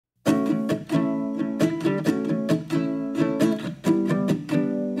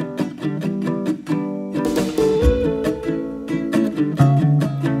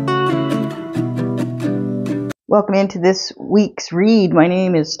Welcome into this week's read. My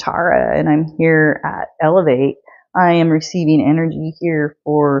name is Tara and I'm here at Elevate. I am receiving energy here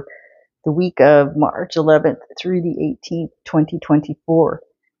for the week of March 11th through the 18th, 2024.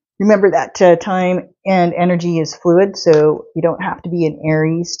 Remember that time and energy is fluid, so you don't have to be an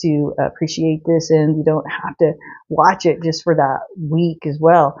Aries to appreciate this, and you don't have to watch it just for that week as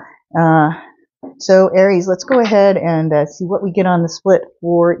well. So Aries, let's go ahead and see what we get on the split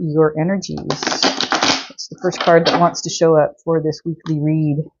for your energies. It's the first card that wants to show up for this weekly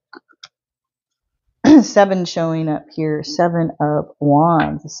read. 7 showing up here. 7 of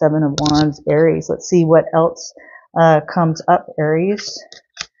Wands. The 7 of Wands, Aries. Let's see what else comes up, Aries.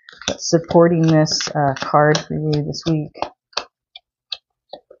 What's supporting this card for you this week?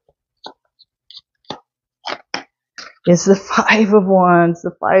 It's the 5 of Wands.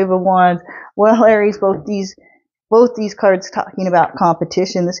 The 5 of Wands. Well, Aries, both these cards talking about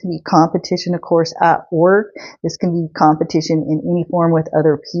competition. This can be competition, of course, at work. This can be competition in any form with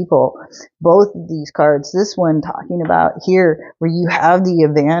other people. Both of these cards, this one talking about here where you have the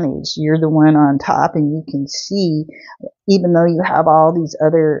advantage. You're the one on top and you can see, even though you have all these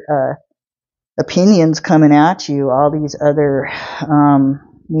other opinions coming at you, all these other,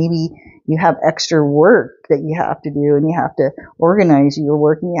 maybe you have extra work that you have to do, and you have to organize your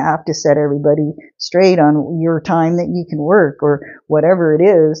work, and you have to set everybody straight on your time that you can work, or whatever it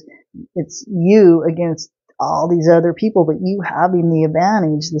is. It's you against all these other people, but you having the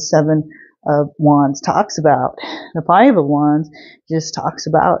advantage. The 7 of Wands talks about. The 5 of Wands just talks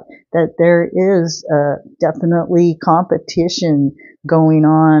about that there is definitely competition going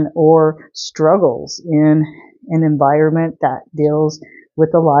on, or struggles in an environment that deals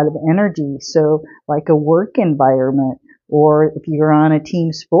with a lot of energy. So like a work environment, or if you're on a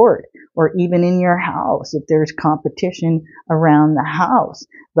team sport, or even in your house, if there's competition around the house.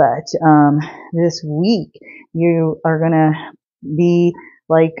 But this week you are going to be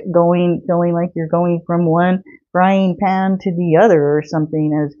like feeling like you're going from one frying pan to the other or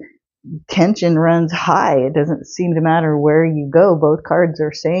something, as tension runs high. It doesn't seem to matter where you go. Both cards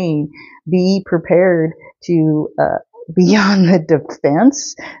are saying be prepared to be on the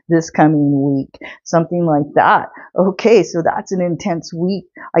defense this coming week. Something like that. Okay, so that's an intense week.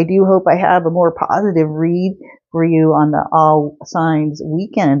 I do hope I have a more positive read for you on the All Signs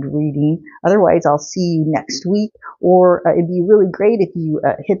weekend reading. Otherwise, I'll see you next week. Or it'd be really great if you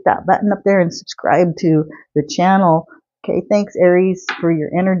hit that button up there and subscribe to the channel. Okay, thanks, Aries, for your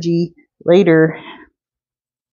energy. Later.